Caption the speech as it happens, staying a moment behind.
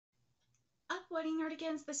What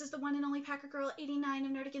Nerdigans? This is the one and only Packer Girl 89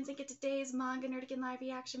 of Nerdigans, and today's Manga Nerdigan live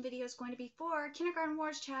reaction video is going to be for Kindergarten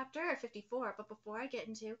Wars chapter 54. But before I get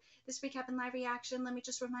into this recap and live reaction, let me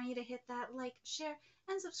just remind you to hit that like, share,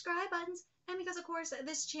 and subscribe buttons. And because, of course,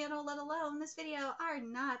 this channel, let alone this video, are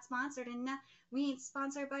not sponsored, and we ain't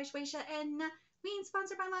sponsored by Shueisha, and we ain't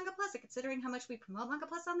sponsored by Manga Plus. And considering how much we promote Manga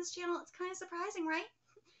Plus on this channel, it's kind of surprising, right?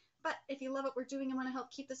 But if you love what we're doing and want to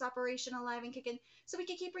help keep this operation alive and kicking so we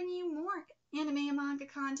can keep bringing you more anime and manga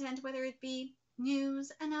content, whether it be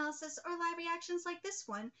news, analysis, or live reactions like this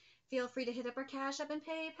one, feel free to hit up our Cash App and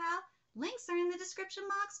PayPal. Links are in the description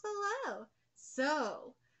box below.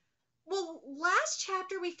 So, well, last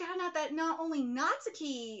chapter we found out that not only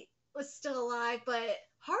Natsuki was still alive, but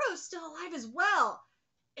Haru's still alive as well.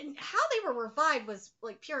 And how they were revived was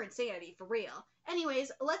like pure insanity, for real.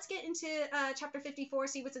 Anyways, let's get into chapter 54,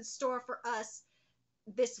 see what's in store for us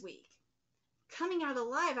this week. Coming out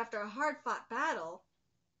alive after a hard-fought battle.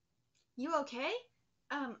 You okay?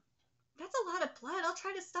 That's a lot of blood. I'll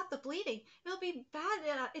try to stop the bleeding. It'll be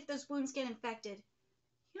bad if those wounds get infected.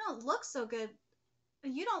 You don't look so good.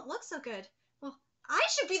 You don't look so good. Well, I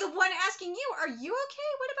should be the one asking you. Are you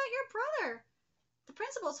okay? What about your brother? The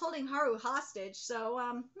principal's holding Haru hostage, so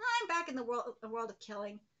I'm back in the world of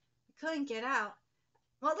killing. I couldn't get out.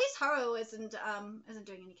 Well, at least Haru isn't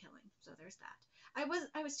doing any killing, so there's that.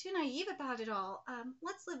 I was too naive about it all.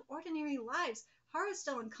 Let's live ordinary lives. Haru's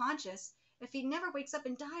still unconscious. If he never wakes up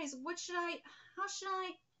and dies, how should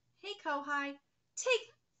I? Hey, Kohai. Take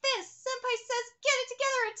this! Senpai says get it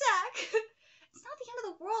together, attack! It's not the end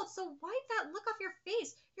of the world, so wipe that look off your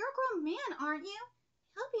face. You're a grown man, aren't you?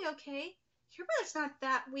 He'll be okay. Your brother's not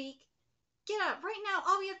that weak. Get up. Right now,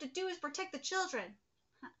 all we have to do is protect the children.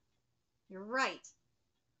 Huh. You're right.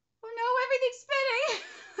 Oh no, everything's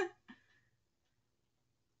spinning!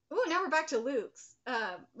 Ooh, now we're back to Luke's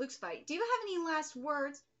fight. Do you have any last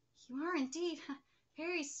words? You are indeed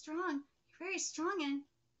very strong. You're very strong and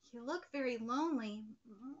you look very lonely.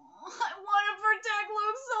 Oh, I want to protect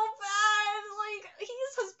Luke so bad. Like,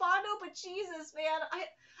 he's Hispano, but Jesus, man. I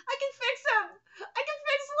can fix him. I can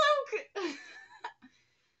fix Luke.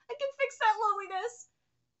 I can fix that loneliness.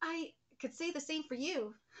 I could say the same for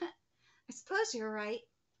you. I suppose you're right.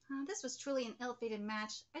 This was truly an ill-fated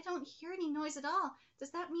match. I don't hear any noise at all.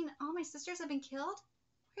 Does that mean all my sisters have been killed?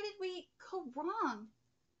 Where did we go wrong?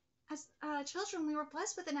 As children, we were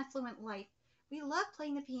blessed with an affluent life. We loved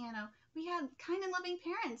playing the piano. We had kind and loving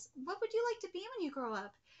parents. What would you like to be when you grow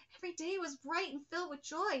up? Every day was bright and filled with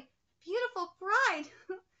joy. Beautiful bride.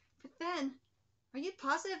 But then, are you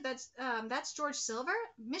positive that's George Silver?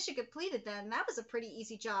 Mission completed then. That was a pretty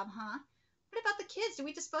easy job, huh? What about the kids? Do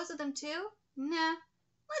we dispose of them too? Nah.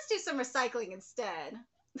 Let's do some recycling instead.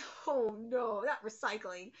 Oh no, not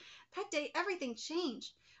recycling. That day, everything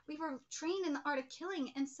changed. We were trained in the art of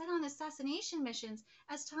killing and set on assassination missions.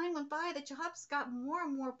 As time went by, the jobs got more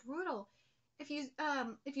and more brutal. If you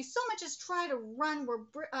so much as try to run, we're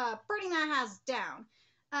burning that house down.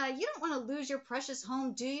 You don't want to lose your precious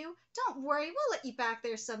home, do you? Don't worry, we'll let you back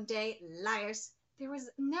there someday. Liars. There was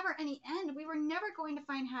never any end. We were never going to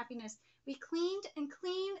find happiness. We cleaned and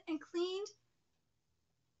cleaned and cleaned.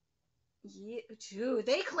 Yeah, dude,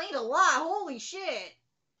 they cleaned a lot. Holy shit.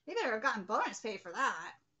 They better have gotten bonus pay for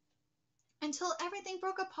that. Until everything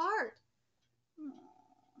broke apart.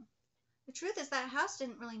 Aww. The truth is that house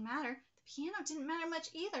didn't really matter. The piano didn't matter much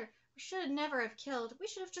either. We should have never have killed. We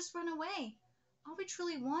should have just run away. All we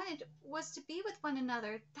truly wanted was to be with one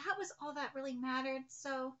another. That was all that really mattered,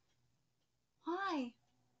 so... Why?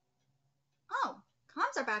 Oh,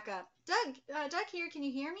 comms are back up. Doug here, can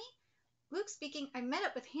you hear me? Luke speaking. I met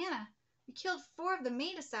up with Hannah. We killed 4 of the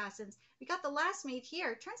MAID assassins. We got the last MAID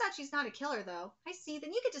here. Turns out she's not a killer, though. I see.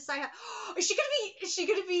 Then you could decide how... Is she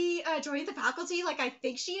gonna be joining the faculty like I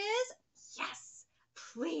think she is? Yes!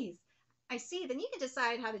 Please. I see. Then you can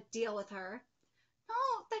decide how to deal with her.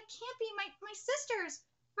 No, that can't be my sisters.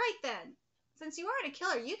 Right then. Since you aren't a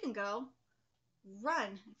killer, you can go.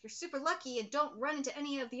 Run. If you're super lucky and don't run into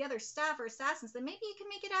any of the other staff or assassins, then maybe you can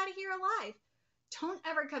make it out of here alive. Don't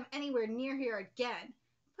ever come anywhere near here again.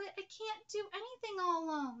 But I can't do anything all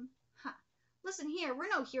alone. Huh. Listen here, we're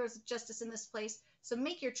no heroes of justice in this place, so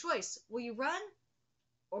make your choice. Will you run?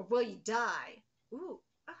 Or will you die? Ooh.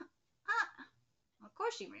 Of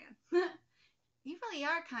course you ran. You really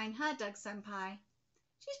are kind, huh, Doug-senpai?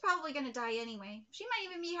 She's probably going to die anyway. She might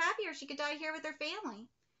even be happier she could die here with her family.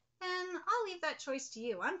 Then I'll leave that choice to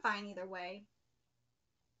you. I'm fine either way.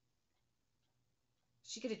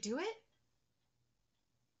 Is she going to do it?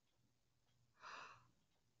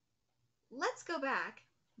 Let's go back.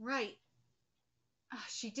 Right. Oh,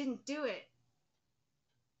 she didn't do it.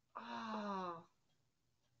 Oh.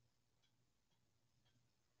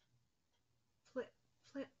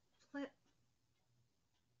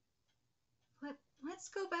 Let's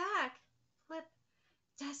go back. Flip.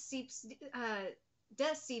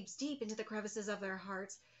 Death seeps deep into the crevices of their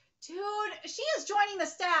hearts. Dude, she is joining the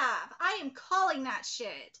staff. I am calling that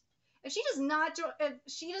shit. If she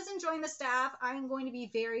doesn't join the staff, I am going to be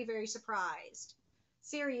very, very surprised.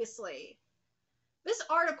 Seriously. This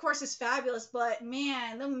art, of course, is fabulous, but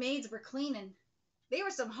man, the maids were cleaning. They were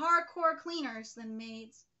some hardcore cleaners, the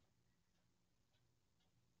maids.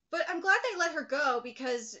 But I'm glad they let her go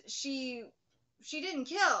because she didn't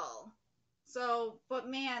kill. So, but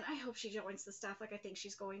man, I hope she joins the staff like I think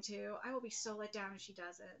she's going to. I will be so let down if she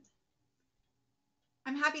doesn't.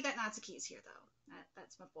 I'm happy that Natsuki is here, though.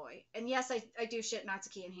 That's my boy. And yes, I do ship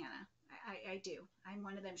Natsuki and Hannah. I do. I'm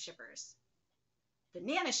one of them shippers. The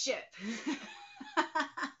Nana ship. But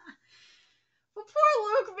poor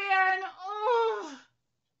Luke, man. Oh,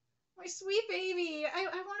 my sweet baby. I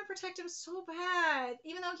want to protect him so bad.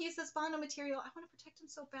 Even though he's this Bondo material, I want to protect him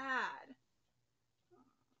so bad.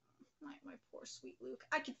 My poor sweet Luke.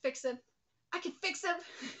 I could fix him. I could fix him.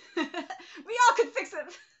 We all could fix him.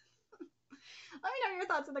 Let me know your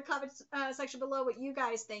thoughts in the comments section below what you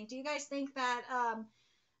guys think. Do you guys think that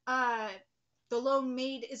the lone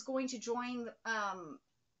maid is going to join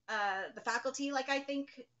the faculty like I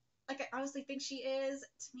honestly think she is?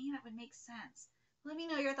 To me, that would make sense. Let me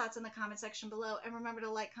know your thoughts in the comment section below. And remember to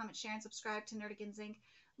like, comment, share, and subscribe to Nerdigans Inc.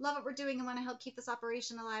 Love what we're doing and want to help keep this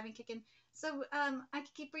operation alive and kicking. So I can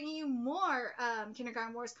keep bringing you more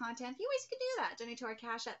Kindergarten Wars content. A few ways you can do that. Donate to our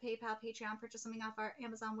Cash App, PayPal, Patreon, purchase something off our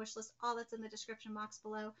Amazon wishlist. All that's in the description box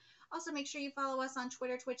below. Also, make sure you follow us on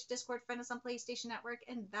Twitter, Twitch, Discord, friend us on PlayStation Network,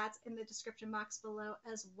 and that's in the description box below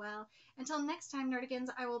as well. Until next time, Nerdigans,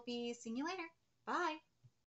 I will be seeing you later. Bye!